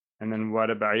And then what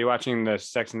about, are you watching the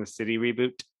Sex and the City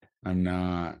reboot? I'm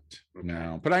not.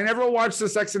 No, but I never watched the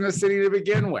Sex and the City to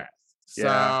begin with. So,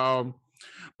 Yeah.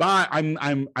 but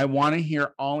I want to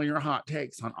hear all your hot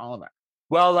takes on all of it.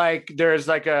 Well, like there's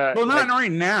like a Well, not like,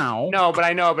 right now. no, but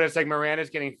I know, but it's like Miranda's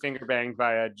getting finger banged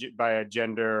by a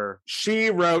gender.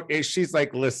 She wrote it. She's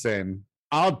like, listen,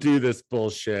 I'll do this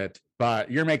bullshit,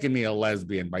 but you're making me a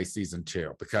lesbian by season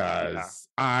 2 because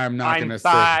I'm not going to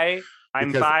say.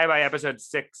 I'm bi by episode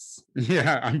 6.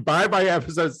 Yeah, I'm bi by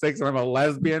episode 6, and I'm a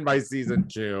lesbian by season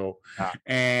 2.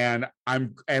 And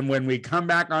when we come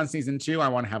back on season 2, I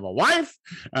want to have a wife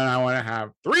and I want to have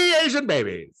 3 Asian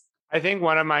babies. I think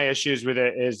one of my issues with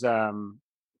it is the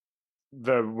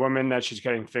woman that she's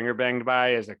getting finger banged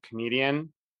by is a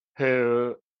comedian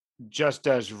who just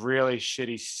does really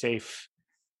shitty, safe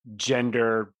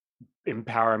gender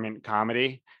empowerment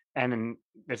comedy. And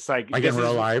it's like in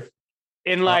real life.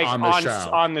 In like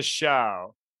on the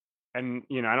show. And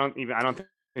I don't think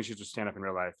she's just stand up in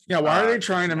real life. Yeah, why are they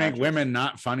trying to make women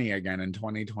not funny again in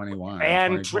 2021?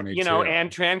 And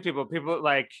and trans people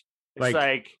like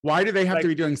why do they have to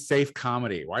be doing safe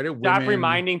comedy? Why do stop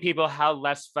reminding people how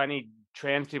less funny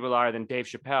trans people are than Dave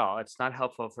Chappelle? It's not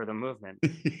helpful for the movement.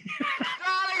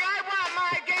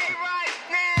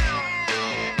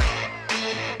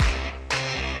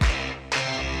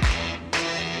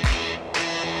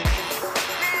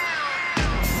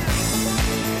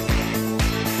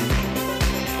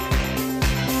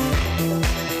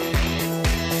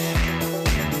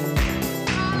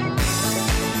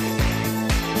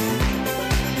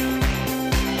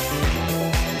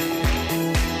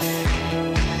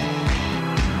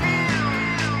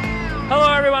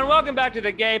 Welcome back to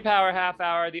the Gay Power Half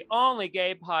Hour, the only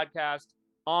gay podcast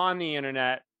on the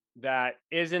internet that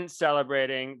isn't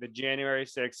celebrating the January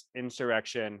 6th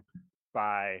insurrection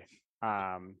by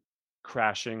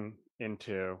crashing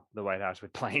into the White House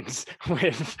with planes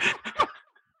with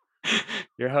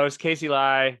your host, Casey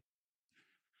Lai.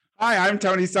 Hi, I'm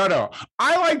Tony Soto.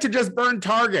 I like to just burn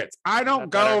targets. I don't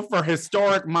go for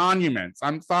historic monuments.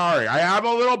 I'm sorry. I have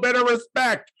a little bit of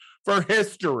respect for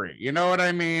history. You know what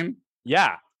I mean?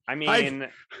 Yeah. I mean,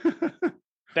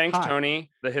 thanks,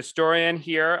 Tony, the historian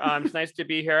here. It's nice to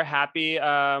be here. Happy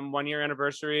 1-year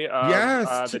anniversary of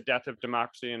the death of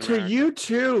democracy in America. To you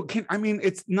too.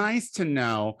 It's nice to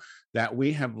know that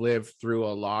we have lived through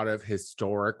a lot of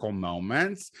historical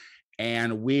moments,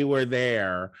 and we were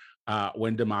there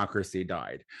when democracy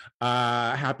died.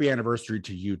 Happy anniversary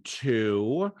to you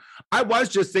too. I was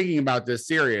just thinking about this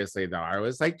seriously, though. I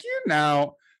was like,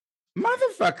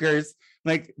 motherfuckers.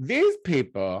 Like, these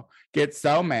people get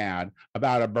so mad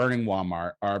about a burning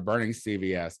Walmart or a burning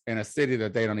CVS in a city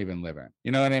that they don't even live in.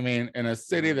 You know what I mean? In a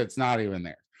city that's not even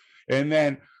there. And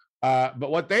then,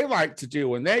 but what they like to do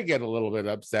when they get a little bit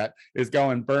upset is go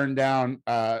and burn down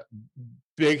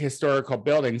big historical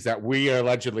buildings that we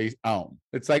allegedly own.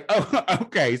 It's like, oh,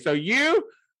 okay. So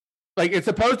it's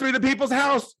supposed to be the people's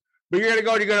house, but you're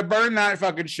gonna burn that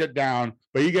fucking shit down.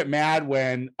 But you get mad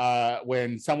when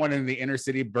someone in the inner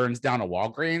city burns down a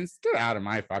Walgreens. Get out of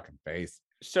my fucking face.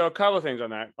 So a couple of things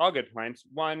on that, all good points.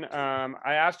 One,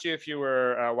 I asked you if you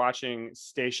were watching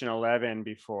Station 11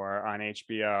 before on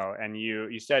HBO, and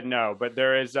you said no. But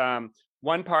there is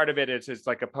one part of it is it's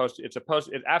like it's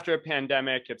after a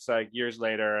pandemic. It's like years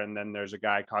later, and then there's a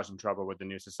guy causing trouble with the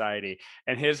new society,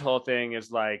 and his whole thing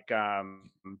is like.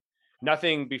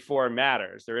 Nothing before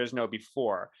matters. There is no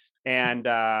before. And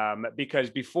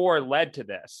because before led to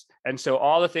this. And so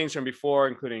all the things from before,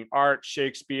 including art,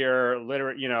 Shakespeare,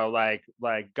 literate,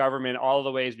 like government, all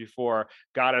the ways before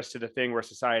got us to the thing where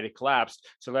society collapsed.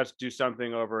 So let's do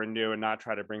something over and new and not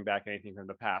try to bring back anything from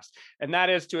the past. And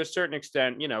that is to a certain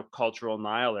extent, cultural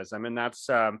nihilism. And that's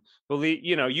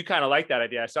you kind of like that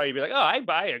idea. I saw you be like, oh, I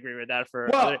agree with that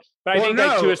but I think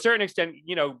like to a certain extent,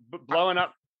 blowing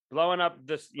up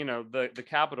this, the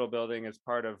Capitol building is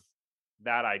part of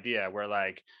that idea where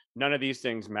like none of these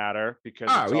things matter because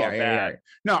it's all bad.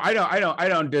 Yeah. No, I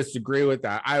don't disagree with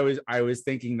that. I was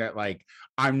thinking that like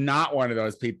I'm not one of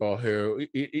those people who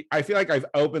I feel like I've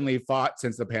openly fought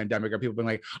since the pandemic. Or people been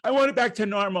like, I want it back to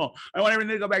normal. I want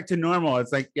everything to go back to normal.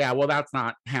 It's like, yeah, well, that's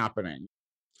not happening.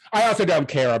 I also don't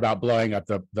care about blowing up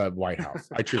the White House.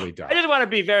 I truly don't. I just want to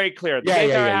be very clear. The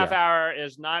half hour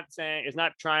is not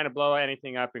trying to blow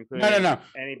anything up, including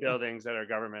any buildings that are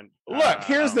government. Look,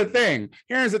 here's the thing.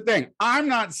 I'm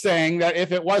not saying that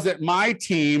if it wasn't my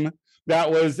team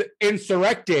that was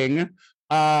insurrecting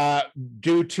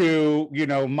due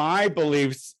to my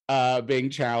beliefs being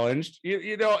challenged.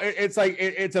 It's like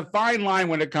it's a fine line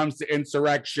when it comes to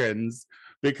insurrections.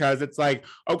 because it's like,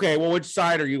 okay, well, which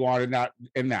side are you on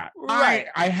in that? Right.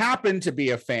 I happen to be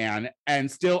a fan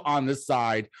and still on the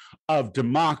side of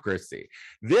democracy.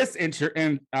 This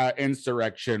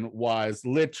insurrection was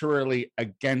literally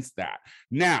against that.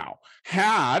 Now,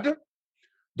 had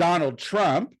Donald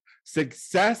Trump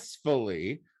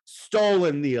successfully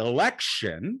stolen the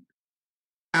election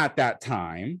at that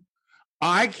time,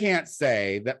 I can't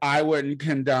say that I wouldn't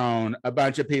condone a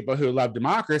bunch of people who love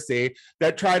democracy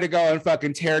that try to go and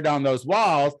fucking tear down those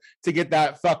walls to get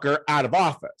that fucker out of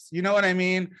office. You know what I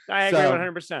mean? I agree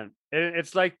 100%.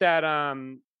 It's like that.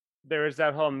 There is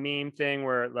that whole meme thing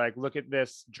where, like, look at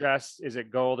this dress. Is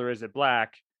it gold or is it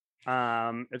black?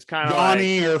 It's kind of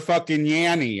Yanni or fucking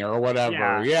Yanni or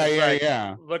whatever.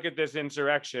 Yeah. Look at this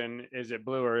insurrection. Is it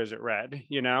blue or is it red?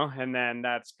 You know, and then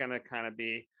that's gonna kind of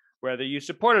be whether you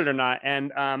support it or not.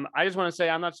 And I just want to say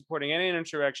I'm not supporting any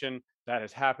insurrection that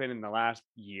has happened in the last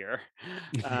year.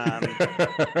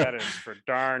 That is for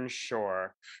darn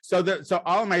sure. So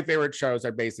all of my favorite shows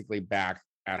are basically back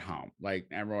at home. Like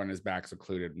everyone is back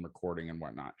secluded and recording and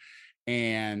whatnot.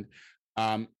 And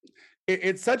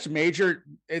it's such major,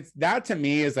 that to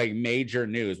me is like major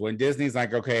news when Disney's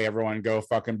like, okay, everyone go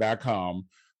fucking back home.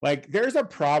 Like there's a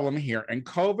problem here, and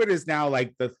COVID is now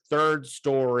like the third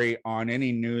story on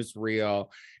any newsreel,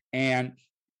 and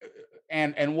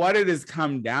what it has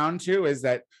come down to is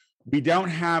that we don't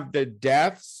have the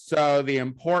deaths, so the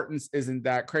importance isn't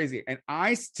that crazy. And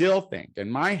I still think in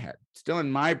my head, still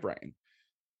in my brain,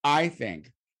 I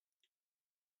think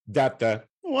that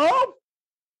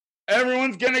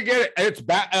everyone's gonna get it. It's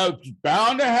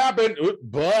bound to happen.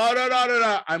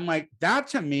 I'm like, that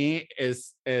to me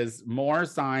is more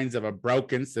signs of a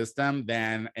broken system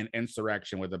than an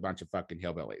insurrection with a bunch of fucking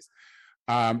hillbillies.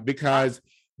 Because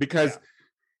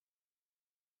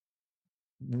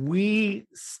we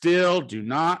still do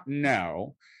not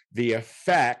know the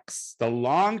effects, the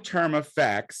long-term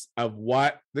effects of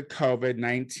what the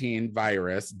COVID-19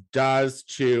 virus does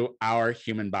to our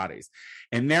human bodies.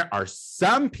 And there are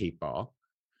some people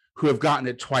who have gotten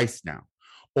it twice now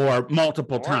or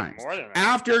multiple times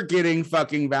after getting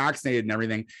fucking vaccinated and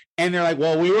everything. And they're like,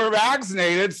 well, we were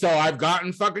vaccinated, so I've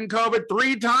gotten fucking COVID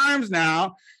 3 times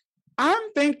now.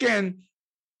 I'm thinking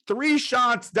 3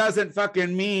 shots doesn't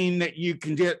fucking mean that you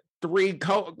can get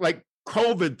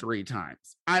COVID 3 times.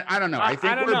 I don't know. I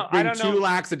think we're being too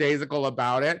lackadaisical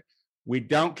about it. We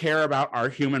don't care about our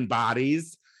human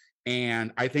bodies.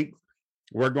 And I think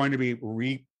we're going to be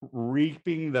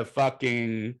reaping the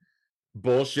fucking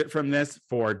bullshit from this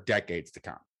for decades to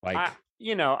come. Like,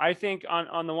 I think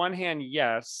on the one hand,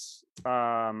 yes,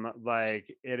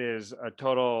 like it is a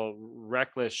total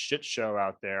reckless shit show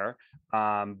out there,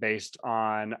 based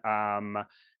on,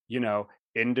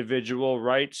 individual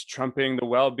rights trumping the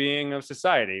well-being of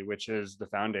society, which is the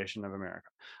foundation of America.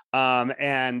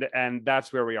 And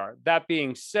that's where we are. That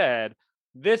being said,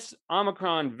 this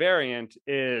Omicron variant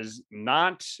is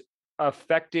not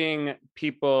affecting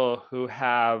people who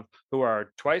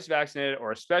are twice vaccinated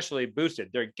or especially boosted.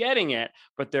 They're getting it,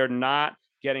 but they're not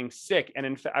getting sick. And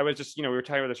in fact, I was just, we were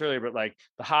talking about this earlier, but like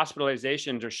the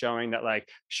hospitalizations are showing that, like,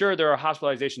 sure, there are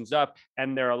hospitalizations up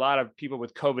and there are a lot of people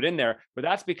with COVID in there, but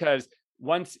that's because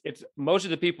most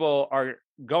of the people are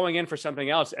going in for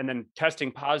something else and then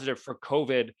testing positive for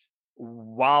COVID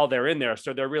while they're in there.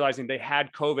 So they're realizing they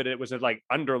had COVID. It was like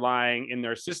underlying in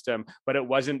their system, but it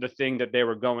wasn't the thing that they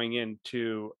were going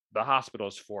into the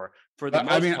hospitals for the most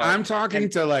part. I'm talking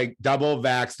to like double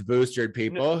vaxxed boosted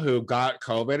people who got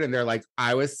COVID and they're like,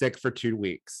 I was sick for 2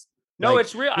 weeks. No,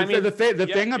 it's real. The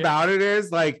thing about it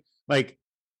is like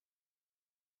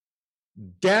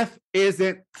death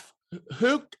isn't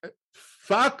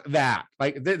fuck that.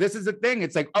 Like this is the thing.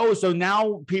 It's like, oh, so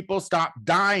now people stop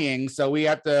dying, so we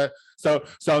have to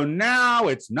so now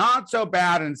it's not so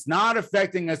bad and it's not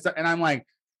affecting us. And I'm like,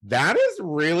 that is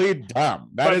really dumb.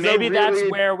 That's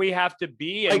where we have to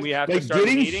be, and we have to start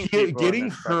getting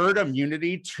herd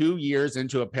immunity 2 years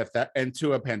into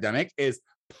a pandemic is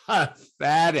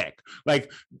pathetic.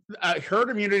 Like herd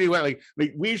immunity, like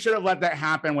we should have let that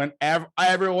happen when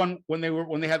everyone when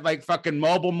they had like fucking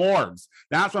mobile morgues.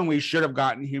 That's when we should have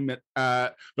gotten human.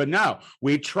 But no,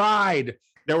 we tried.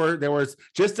 There was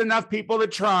just enough people to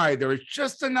try. There was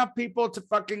just enough people to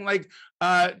fucking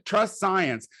trust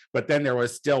science. But then there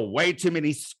was still way too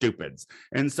many stupids.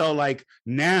 And so like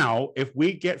now, if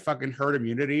we get fucking herd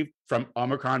immunity from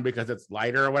Omicron because it's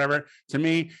lighter or whatever, to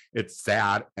me, it's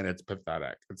sad and it's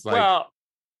pathetic. It's like, well,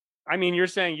 I mean, you're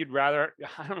saying you'd rather.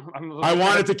 I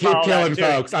wanted to keep killing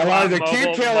folks. I wanted to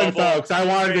keep killing folks. I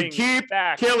wanted to keep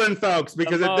killing folks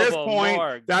because at this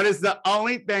point, that is the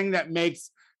only thing that makes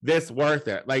this worth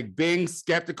it? Like being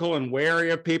skeptical and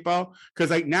wary of people. Cause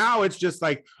like now it's just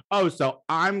like, oh, so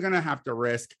I'm going to have to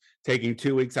risk taking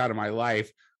 2 weeks out of my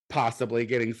life, possibly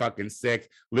getting fucking sick,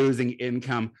 losing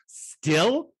income,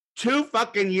 still 2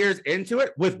 fucking years into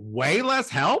it with way less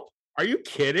help. Are you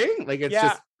kidding? Like it's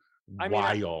just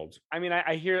wild.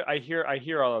 I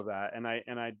hear all of that, and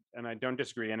I don't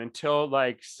disagree. And until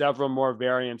like several more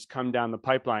variants come down the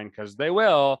pipeline, because they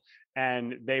will,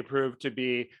 and they prove to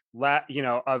be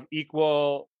of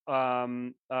equal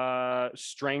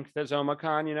strength as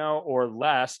Omicron, or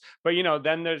less. But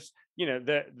then there's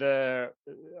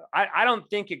I don't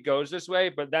think it goes this way,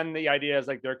 but then the idea is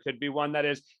like there could be one that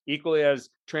is equally as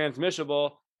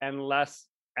transmissible and less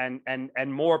and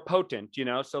more potent,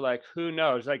 so like who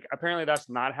knows, like apparently that's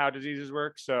not how diseases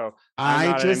work. So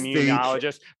I'm not an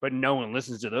immunologist, but no one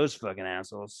listens to those fucking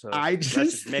assholes, so let's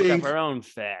just make up our own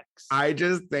facts. I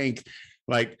just think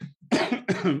like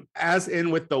as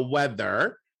in with the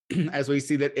weather, as we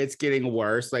see that it's getting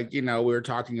worse, like we were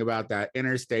talking about that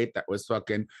interstate that was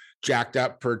fucking jacked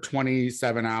up for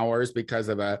 27 hours because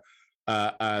of a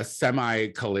semi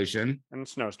collision and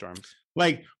snowstorms.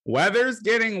 Like weather's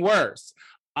getting worse.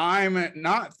 I'm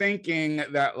not thinking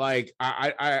that like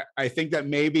I think that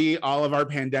maybe all of our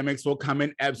pandemics will come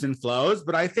in ebbs and flows,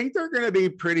 but I think they're going to be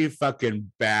pretty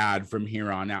fucking bad from here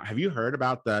on out. Have you heard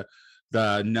about the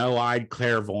no-eyed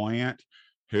clairvoyant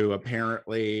who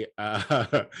apparently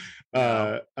predicted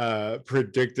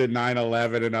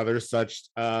 9/11 and other such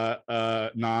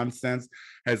nonsense?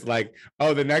 Has like,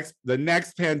 oh, the next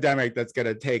pandemic that's going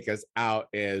to take us out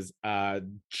is a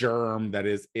germ that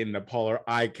is in the polar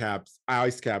ice caps.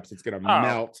 It's going to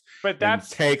melt, but that's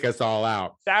take us all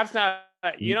out. That's not.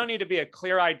 You don't need to be a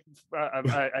clear-eyed,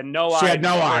 a no-eyed. She had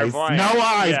no eyes,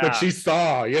 but she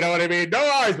saw. You know what I mean? No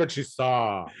eyes, but she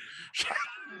saw.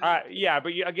 But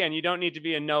you don't need to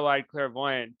be a no-eyed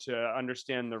clairvoyant to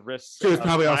understand the risks. She was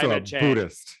probably also a change.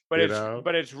 Buddhist, but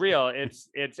it's real. It's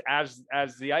as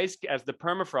the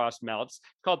permafrost melts.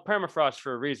 It's called permafrost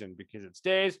for a reason, because it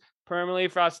stays permanently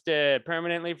frosted.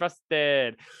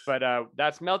 But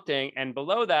that's melting, and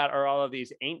below that are all of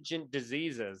these ancient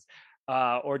diseases.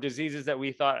 Or diseases that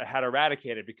we thought had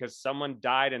eradicated because someone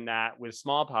died in that with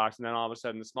smallpox, and then all of a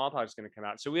sudden the smallpox is going to come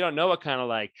out. So we don't know what kind of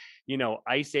like,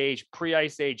 ice age,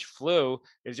 pre-ice age flu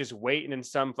is just waiting in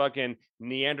some fucking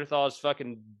Neanderthal's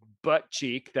fucking butt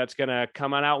cheek that's going to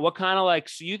come on out. What kind of like,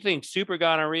 so you think super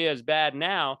gonorrhea is bad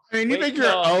now? I mean, you think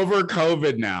you're over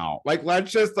COVID now? Like,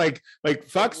 let's just like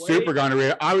fuck super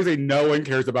gonorrhea. Obviously, no one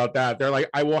cares about that. They're like,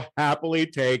 I will happily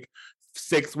take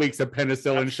 6 weeks of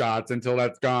penicillin shots until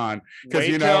that's gone,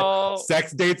 because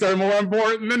sex dates are more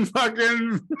important than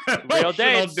fucking real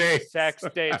dates. Sex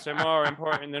dates are more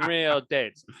important than real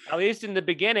dates, at least in the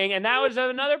beginning. And that was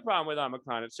another problem with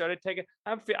Omicron. It started taking.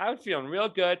 I was feeling real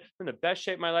good, in the best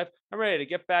shape of my life. I'm ready to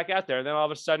get back out there, and then all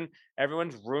of a sudden,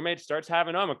 everyone's roommate starts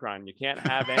having Omicron. You can't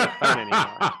have any fun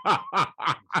anymore.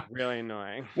 It's really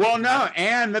annoying. Well, no,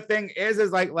 and the thing is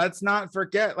like, let's not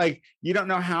forget, like, you don't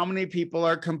know how many people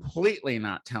are completely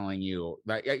not telling you.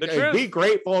 Like, be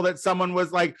grateful that someone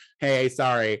was like, "Hey,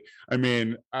 sorry. I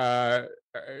mean,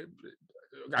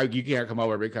 you can't come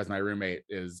over because my roommate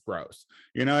is gross."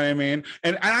 You know what I mean?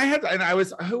 And I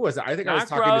was, who was it? I think not I was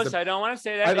talking gross. to some, I don't want to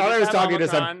say that. I thought I was talking to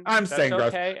some. I'm That's saying gross.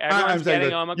 Okay. I'm saying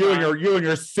gross. You and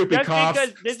your soupy coughs.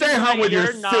 Stay home with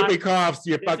your soupy coughs,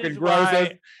 you fucking grosses.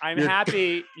 I'm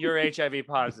happy you're HIV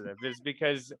positive. Is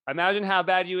because imagine how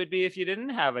bad you would be if you didn't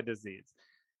have a disease.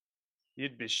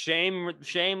 You'd be shame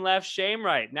left, shame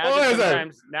right. Now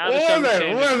listen, don't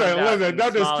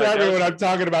distract me when I'm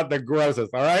talking about the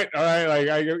grossest. All right. Like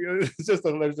it's just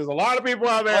there's just a lot of people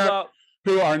out there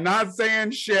who are not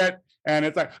saying shit, and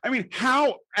it's like, I mean,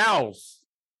 how else?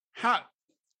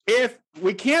 If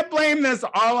we can't blame this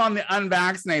all on the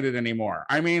unvaccinated anymore?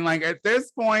 I mean, like at this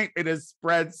point, it has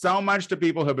spread so much to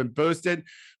people who have been boosted,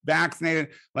 vaccinated.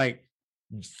 Like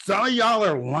some of y'all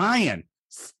are lying.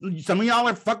 Some of y'all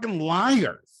are fucking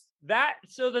liars. The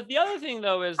other thing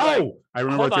though is I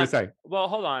remember what you were saying. Well,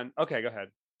 hold on. Okay, go ahead.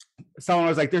 Someone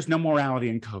was like, "There's no morality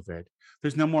in COVID.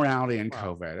 There's no morality in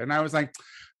COVID," and I was like,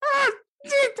 I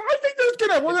think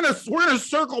we're gonna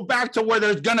circle back to where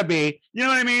there's gonna be. You know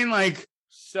what I mean? Like,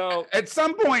 so at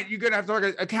some point you're gonna have to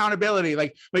work accountability.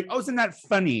 Like, oh, isn't that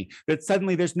funny that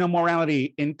suddenly there's no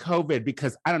morality in COVID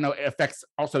because I don't know, it affects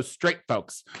also straight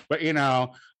folks, but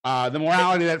the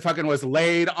morality that fucking was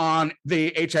laid on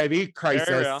the HIV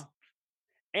crisis.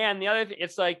 And the other thing,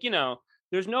 it's like,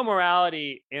 there's no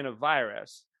morality in a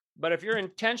virus, But if you're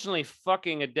intentionally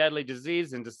fucking a deadly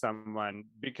disease into someone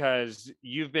because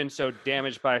you've been so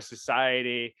damaged by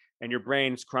society and your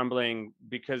brain's crumbling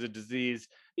because of disease,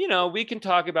 we can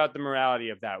talk about the morality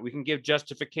of that. We can give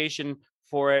justification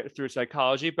for it through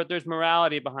psychology, but there's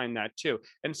morality behind that too.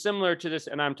 And similar to this,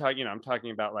 and I'm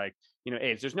talking about like,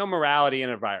 AIDS. There's no morality in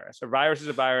a virus. A virus is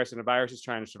a virus, and a virus is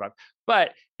trying to survive.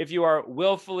 But if you are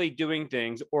willfully doing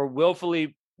things or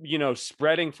willfully,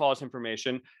 spreading false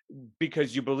information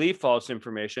because you believe false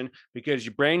information because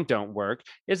your brain don't work,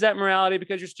 is that morality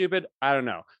because you're stupid? I don't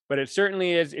know, but it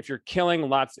certainly is if you're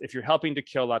if you're helping to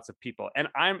kill lots of people. And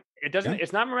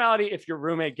it's not morality if your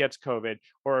roommate gets COVID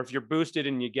or if you're boosted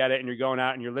and you get it and you're going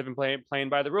out and you're living playing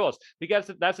by the rules,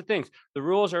 because that's the things. The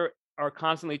rules are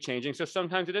constantly changing, so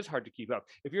sometimes it is hard to keep up.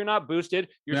 If you're not boosted,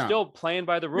 you're still playing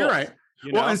by the rules. You're right.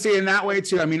 Well, and see, in that way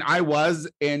too, I mean, I was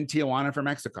in Tijuana for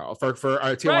Mexico for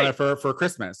Tijuana for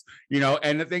Christmas,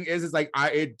 and the thing is like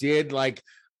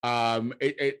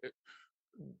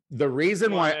the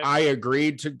reason why I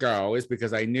agreed to go is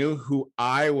because I knew who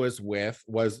I was with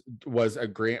was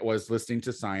listening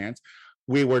to science.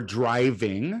 We were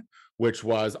driving, which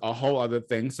was a whole other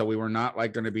thing. So we were not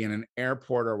like going to be in an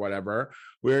airport or whatever.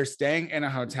 We were staying in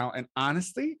a hotel, and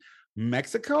honestly,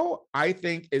 Mexico, I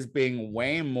think, is being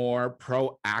way more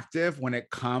proactive when it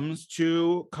comes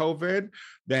to COVID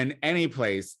than any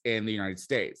place in the United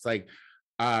States. Like,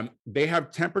 they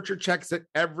have temperature checks at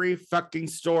every fucking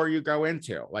store you go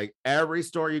into. Like, every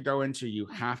store you go into, you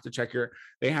have to check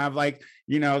they have like,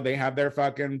 they have their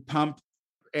fucking pump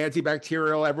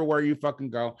antibacterial everywhere you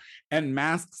fucking go, and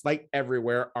masks like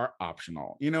everywhere are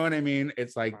optional. You know what I mean?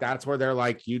 It's like, that's where they're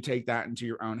like, you take that into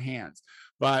your own hands.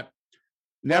 But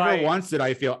never once did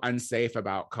I feel unsafe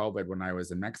about COVID when I was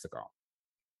in Mexico.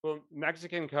 Well,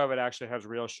 Mexican COVID actually has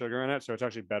real sugar in it, so it's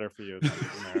actually better for you than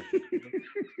American.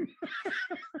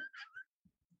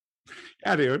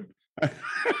 Yeah, dude.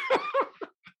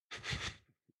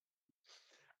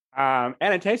 And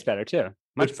it tastes better too.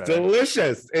 Much better.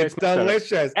 Delicious. It's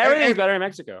delicious. Everything's better in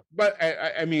Mexico. But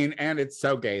I mean, and it's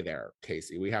so gay there,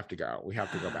 Casey. We have to go. We have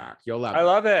to go back. You'll love it.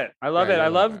 I love it. I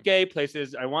love gay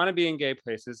places. I want to be in gay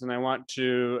places, and I want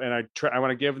to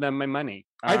give them my money.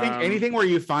 I think anything where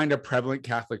you find a prevalent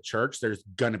Catholic church, there's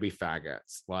gonna be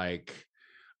faggots. Like,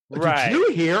 did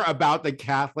you hear about the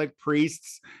Catholic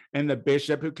priests and the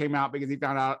bishop who came out because he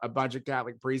found out a bunch of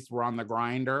Catholic priests were on the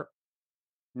grinder?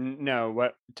 No,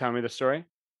 what? Tell me the story.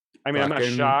 I mean, I'm not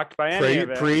shocked by any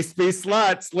of it. Priests be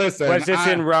sluts. Listen, was this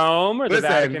in Rome or the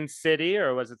Vatican City,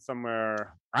 or was it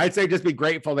somewhere? I'd say just be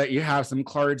grateful that you have some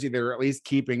clergy that are at least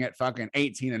keeping it fucking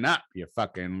 18 and up, you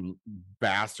fucking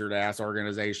bastard ass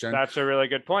organization. That's a really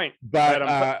good point.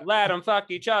 But let them fuck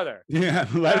each other. Yeah,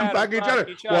 let them fuck each other.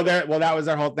 Well, that was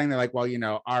their whole thing. They're like,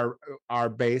 well, our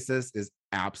basis is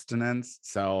abstinence,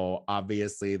 so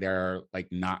obviously they're like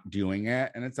not doing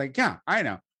it, and it's like, yeah, I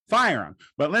know. Fire them.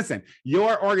 But listen,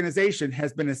 your organization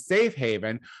has been a safe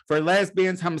haven for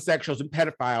lesbians, homosexuals, and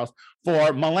pedophiles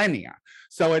for millennia.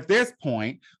 So at this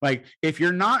point, like, if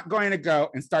you're not going to go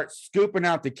and start scooping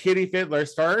out the kitty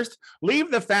fiddlers first,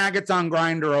 leave the faggots on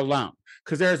Grindr alone,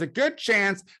 because there's a good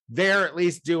chance they're at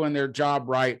least doing their job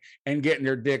right and getting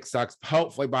their dick sucked,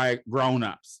 hopefully by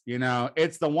grown-ups.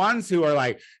 It's the ones who are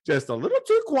like just a little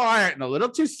too quiet and a little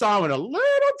too soft and a little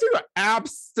too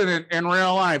abstinent in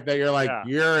real life that you're like,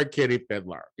 you're a kitty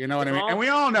fiddler. You know what I mean? And we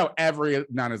all know every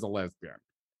nun is a lesbian.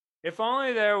 If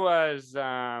only there was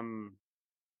an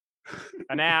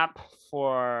app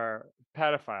for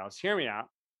pedophiles. Hear me out.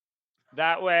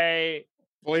 That way,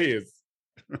 please,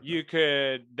 you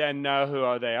could then know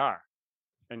who they are,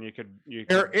 and you could.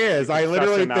 There is. I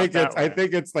literally think it's. I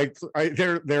think it's like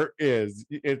there is.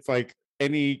 It's like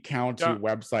any county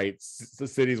website, the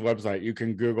city's website. You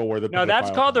can Google where the. No,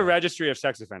 that's called the Registry of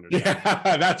Sex Offenders.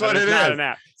 Yeah, that's what it is. Not an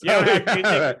app.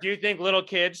 Do you think little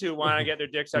kids who want to get their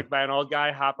dick sucked by an old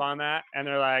guy hop on that and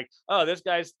they're like, oh, this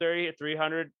guy's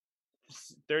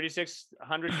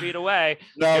 3,600 feet away?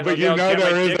 No, but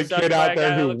there is a kid out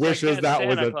there who wishes that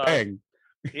was a thing.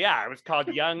 Yeah, it was called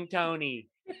Young Tony.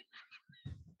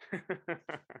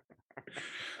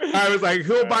 I was like,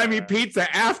 who'll buy me pizza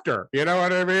after? You know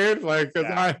what I mean? Like,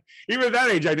 because even at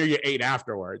that age, I knew you ate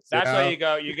afterwards. That's why you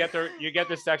go. You get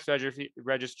the sex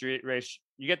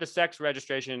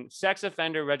sex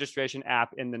offender registration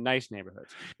app in the nice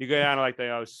neighborhoods. You go down to like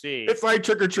the OC. It's like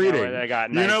trick or treating.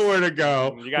 You know where to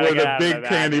go. Where the big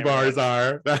candy bars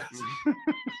are.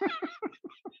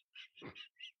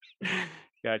 You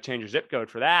gotta change your zip code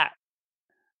for that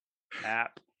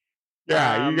app.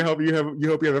 Yeah, you hope you have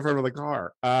a friend with a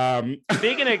car.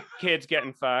 Speaking of kids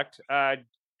getting fucked,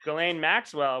 Ghislaine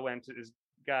Maxwell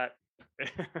got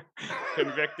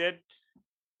convicted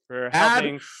for Bad,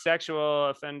 helping sexual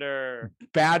offender.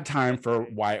 bad time for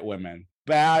white women.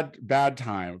 Bad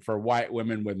time for white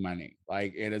women with money.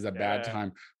 Like, it is a bad Yeah.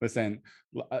 time. Listen,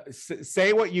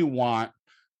 say what you want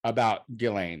about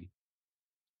Ghislaine.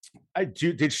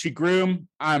 Did she groom?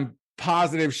 I'm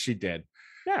positive she did.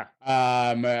 Yeah.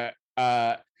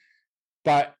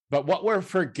 But what we're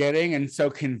forgetting, and so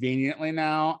conveniently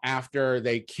now after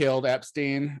they killed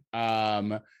Epstein,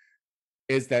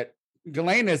 is that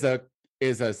Ghislaine is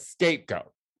a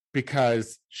scapegoat,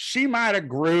 because she might have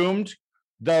groomed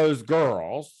those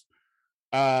girls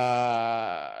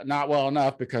not well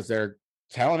enough, because they're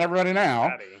telling everybody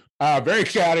now. Very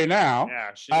catty now.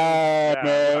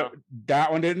 Yeah,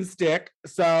 that one didn't stick.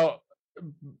 So,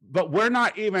 but we're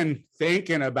not even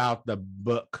thinking about the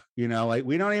book, like,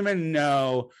 we don't even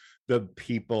know the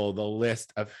people, the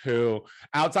list of who,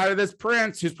 outside of this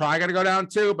prince, who's probably going to go down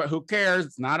too, but who cares?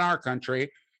 It's not our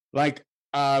country. Like,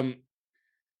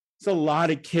 it's a lot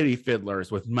of kitty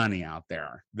fiddlers with money out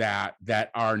there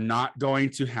that are not going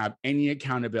to have any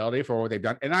accountability for what they've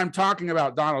done. And I'm talking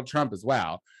about Donald Trump as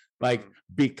well, like,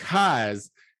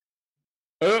 because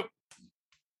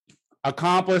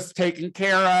accomplice taken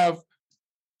care of,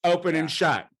 open and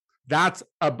shut. That's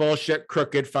a bullshit,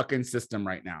 crooked fucking system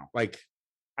right now. Like,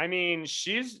 I mean,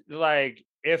 she's like,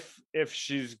 if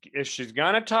she's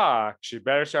gonna talk, she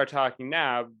better start talking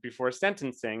now before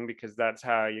sentencing, because that's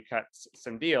how you cut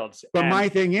some deals. But my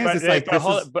thing is, it's like,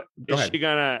 she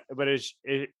gonna? But is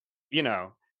it,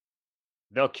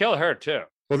 they'll kill her too.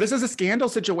 Well, this is a scandal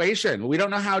situation. We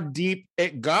don't know how deep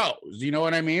it goes. You know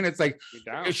what I mean? It's like,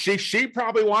 she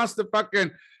probably wants to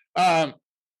fucking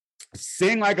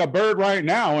sing like a bird right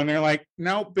now, and they're like,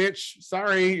 no, bitch,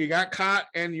 sorry, you got caught,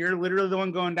 and you're literally the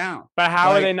one going down. But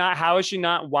how are they not? How is she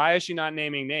not? Why is she not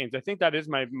naming names? I think that is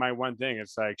my one thing.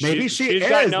 It's like, maybe she's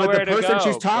got but the person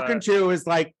she's talking to is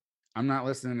like, I'm not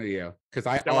listening to you, because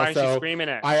I also screaming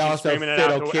it. I also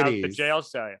fiddle kitties. Out the jail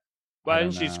cell. Why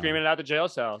isn't she screaming it out the jail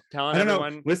cell, telling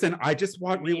everyone? Know. Listen, I just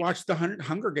rewatched the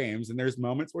Hunger Games, and there's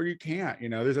moments where you can't.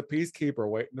 There's a peacekeeper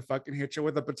waiting to fucking hit you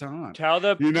with a baton. Tell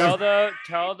the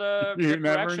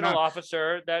correctional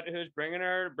officer that who's bringing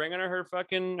her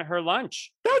her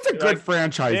lunch. That's a good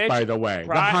franchise, by the way.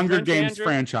 The Hunger Games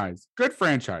franchise, good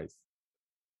franchise.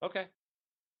 Okay.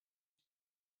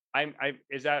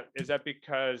 Is that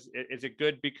because is it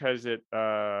good because it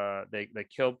they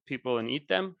kill people and eat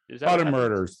them? Is that a lot of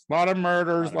murders, a lot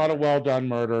of well done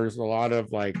murders, a lot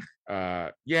of like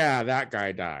that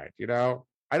guy died.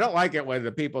 I don't like it when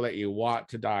the people that you want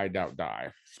to die don't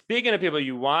die. Speaking of people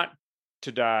you want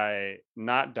to die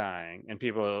not dying, and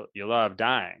people you love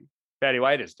dying, Betty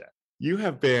White is dead. You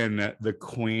have been the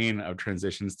queen of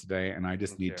transitions today, and I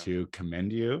just need to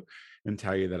commend you and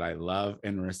tell you that I love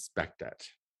and respect it.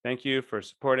 Thank you for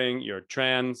supporting your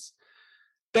trans.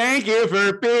 Thank you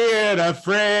for being a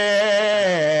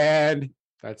friend.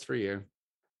 That's for you.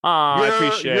 I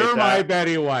appreciate You're my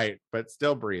Betty White, but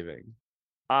still breathing.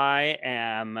 I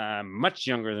am much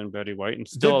younger than Betty White and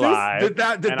still alive. Did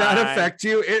that affect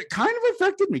you? It kind of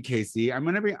affected me, Casey. I'm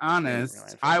going to be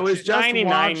honest. I was just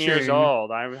 99 years old.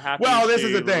 I'm happy. Well, this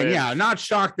is the thing. Lived. Yeah, not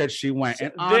shocked that she went.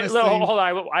 And honestly, hold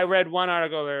on. I read one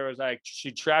article where it was like she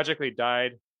tragically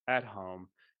died at home.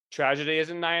 Tragedy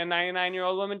isn't a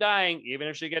 99-year-old woman dying, even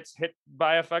if she gets hit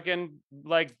by a fucking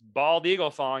like bald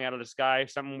eagle falling out of the sky,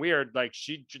 something weird. Like,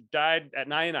 she died at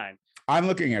 99. I'm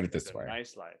looking at it this way.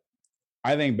 Nice life.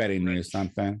 I think Betty knew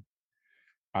something.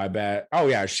 I bet. Oh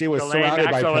yeah, she was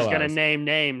surrounded by pillows. Was going to name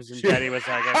names, and Betty was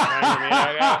like,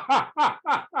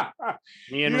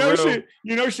 "Me and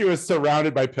Rue." She was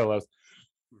surrounded by pillows.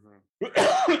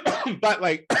 Mm-hmm. But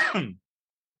like,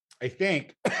 I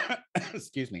think,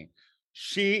 excuse me.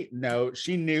 She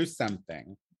knew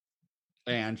something,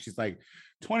 and she's like,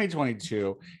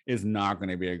 2022 is not going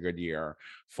to be a good year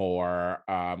for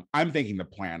I'm thinking the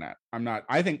planet.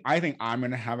 I think I'm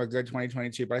going to have a good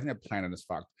 2022, but I think the planet is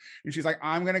fucked. And she's like,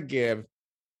 I'm going to give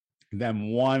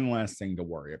them one less thing to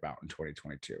worry about in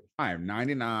 2022. I am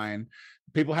 99.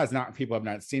 People have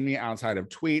not seen me outside of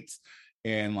tweets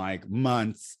in like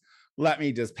months. Let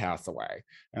me just pass away.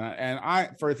 And I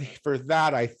for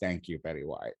that, I thank you, Betty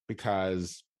White,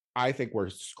 because I think we're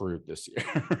screwed this year.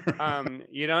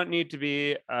 You don't need to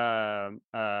be a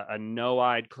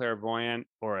no-eyed clairvoyant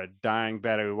or a dying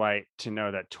Betty White to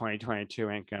know that 2022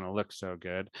 ain't gonna look so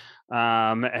good.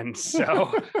 And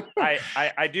so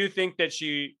I do think that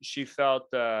she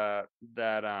felt that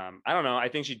I don't know. I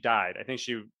think she died. I think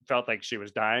she felt like she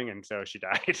was dying, and so she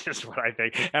died. Is what I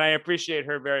think. And I appreciate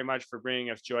her very much for bringing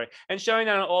us joy and showing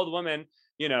that an old woman,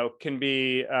 can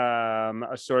be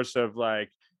a source of like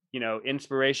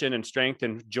inspiration and strength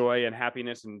and joy and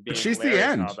happiness and being she's the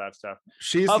hilarious and end. all that stuff.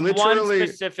 She's Of literally one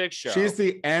specific show. She's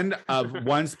the end of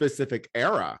one specific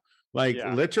era. Like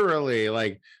literally,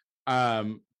 like, I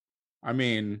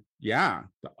mean, yeah.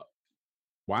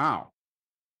 Wow.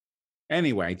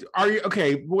 Anyway, are you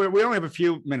okay? We only have a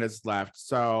few minutes left.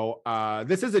 So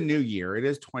this is a new year. It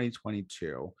is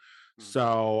 2022.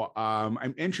 So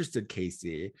I'm interested,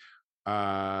 Casey.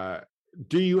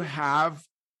 Do you have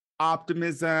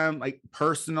optimism, like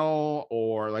personal,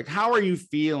 or like how are you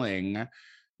feeling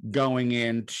going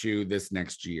into this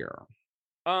next year?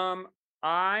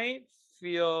 I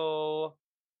feel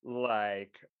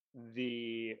like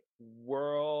the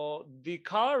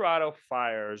Colorado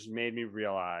fires made me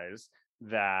realize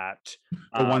that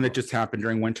the one that just happened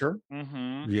during winter.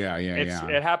 Yeah.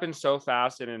 It happened so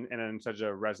fast and in such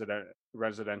a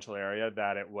residential area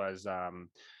that it was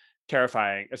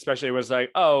terrifying. Especially, it was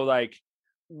like, oh, like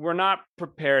we're not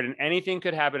prepared and anything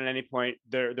could happen at any point.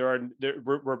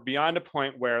 We're beyond a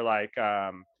point where like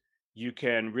you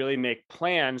can really make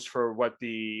plans for what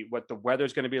the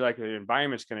weather's going to be like, the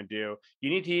environment's going to do. You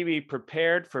need to be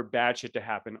prepared for bad shit to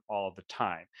happen all the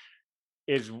time.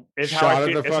 Is how I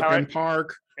feel, at the fucking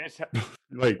park.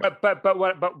 Like, but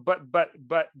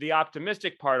the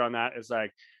optimistic part on that is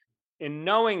like, in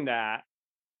knowing that,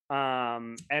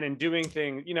 and in doing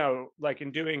things, I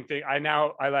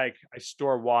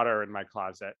store water in my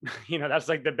closet. That's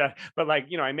like the best. But like,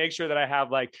 I make sure that I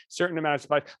have like certain amount of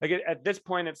supplies. Like at this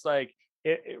point, it's like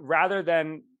rather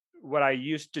than what I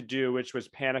used to do, which was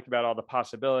panic about all the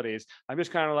possibilities, I'm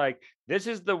just kind of like, this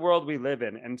is the world we live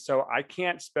in. And so I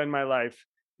can't spend my life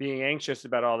being anxious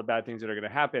about all the bad things that are going to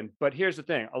happen. But here's the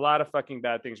thing, a lot of fucking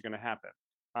bad things are going to happen.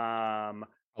 A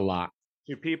lot.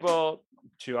 To people,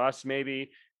 to us, maybe,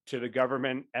 to the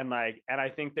government. And I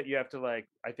think that you have to I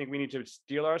think we need to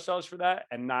steel ourselves for that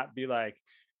and not be like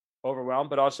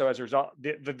overwhelmed. But also as a result,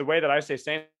 the way that I stay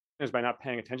sane is by not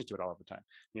paying attention to it all the time.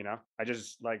 I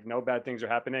just like know bad things are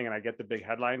happening and I get the big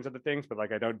headlines of the things, but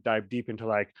like I don't dive deep into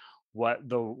like what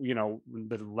the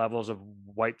levels of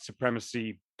white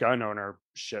supremacy gun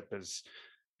ownership is,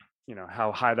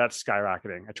 how high that's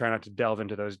skyrocketing. I try not to delve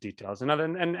into those details.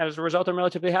 And as a result, I'm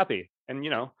relatively happy. And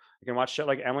I can watch shit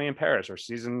like Emily in Paris or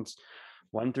seasons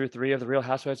 1 through 3 of The Real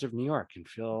Housewives of New York and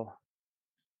feel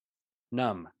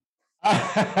numb.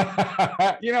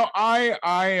 I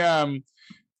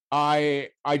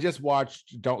just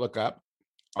watched Don't Look Up.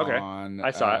 Okay,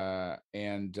 I saw it.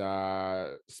 And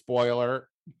spoiler,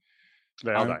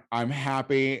 they all die. I'm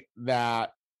happy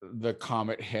that the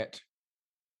comet hit.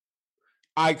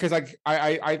 I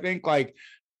think like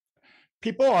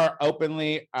people are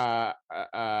openly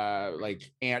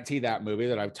like anti that movie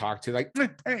that I've talked to. Like, I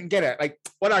didn't get it. Like,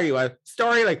 what are you, a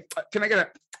story? Like, can I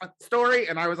get a story?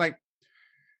 And I was like,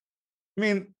 I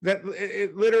mean, that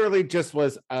it literally just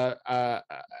was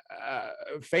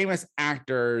famous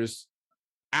actors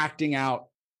acting out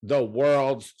the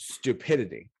world's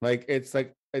stupidity. Like it's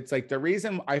like the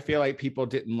reason I feel like people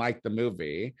didn't like the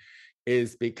movie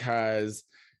is because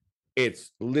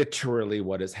it's literally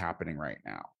what is happening right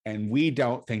now, and we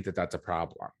don't think that that's a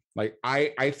problem. Like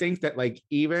I think that like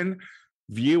even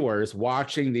viewers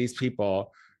watching these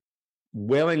people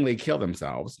willingly kill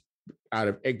themselves out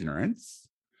of ignorance,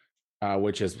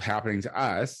 which is happening to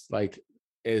us, like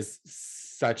is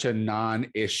such a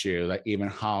non-issue that even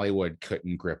Hollywood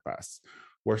couldn't grip us.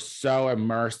 We're so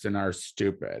immersed in our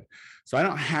stupid. So I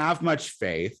don't have much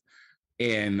faith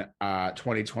in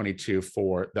 2022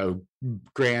 for the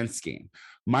grand scheme.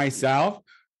 Myself,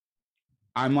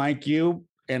 I'm like you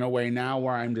in a way now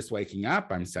where I'm just waking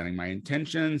up, I'm setting my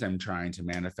intentions, I'm trying to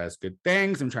manifest good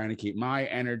things, I'm trying to keep my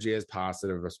energy as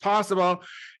positive as possible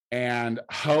and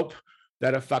hope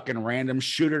that a fucking random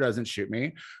shooter doesn't shoot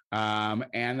me, and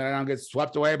that I don't get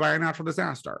swept away by a natural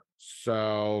disaster.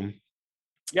 So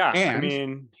yeah, I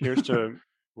mean, here's to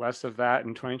less of that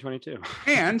in 2022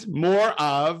 and more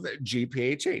of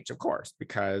GPHH, of course,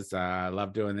 because I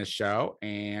love doing this show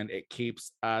and it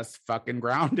keeps us fucking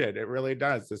grounded. It really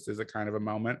does. This is a kind of a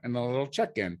moment and a little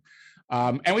check-in,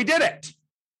 and we did it,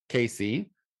 Casey.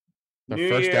 The New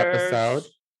first Year's episode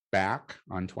back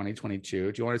on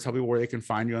 2022. Do you want to tell people where they can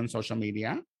find you on social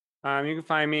media? You can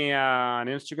find me on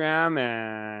Instagram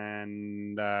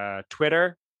and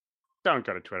Twitter. Don't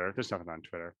go to Twitter. There's nothing on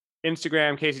Twitter.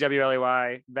 Instagram,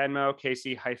 KCWLEY, Venmo,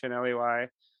 KC-LEY.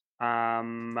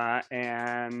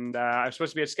 And I was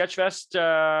supposed to be at Sketchfest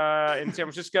in San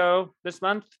Francisco this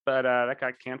month, but that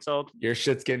got canceled. Your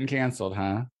shit's getting canceled,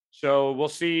 huh? So we'll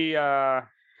see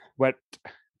what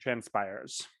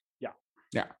transpires. Yeah.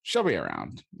 Yeah, she'll be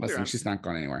around. Listen, around. she's not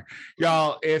going anywhere.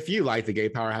 Y'all, if you like the Gay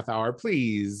Power Half Hour,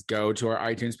 please go to our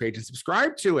iTunes page and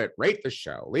subscribe to it. Rate the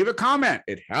show. Leave a comment.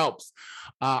 It helps.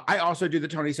 I also do the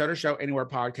Tony Soto Show anywhere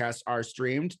podcasts are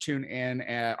streamed. Tune in.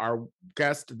 Our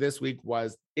guest this week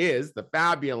is the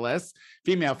fabulous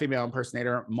female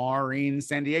impersonator Maureen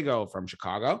San Diego from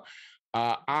Chicago.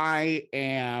 I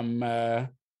am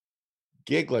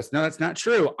gigless. No, that's not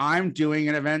true. I'm doing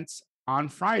an event on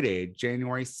Friday,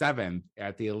 January 7th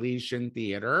at the Elysian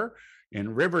Theater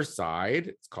in Riverside.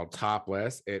 It's called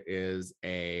Topless. It is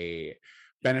a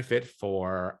benefit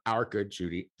for our good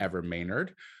Judy Ever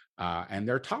Maynard and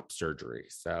their top surgery.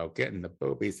 So getting the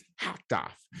boobies hacked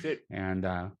off. And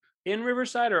in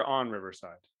Riverside or on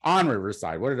Riverside? On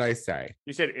Riverside. What did I say?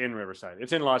 You said in Riverside.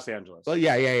 It's in Los Angeles. Well,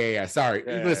 yeah. Sorry.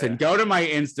 Listen, go to my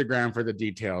Instagram for the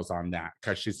details on that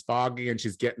because she's foggy and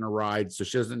she's getting a ride. So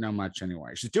she doesn't know much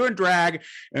anyway. She's doing drag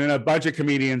and a bunch of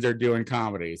comedians are doing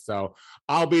comedy. So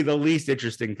I'll be the least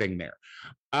interesting thing there.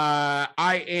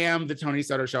 I am the Tony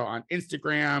Soto Show on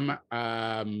Instagram,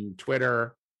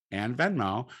 Twitter, and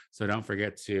Venmo. So don't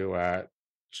forget to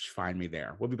find me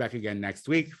there. We'll be back again next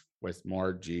week with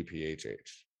more GPHH.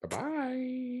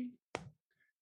 Bye-bye.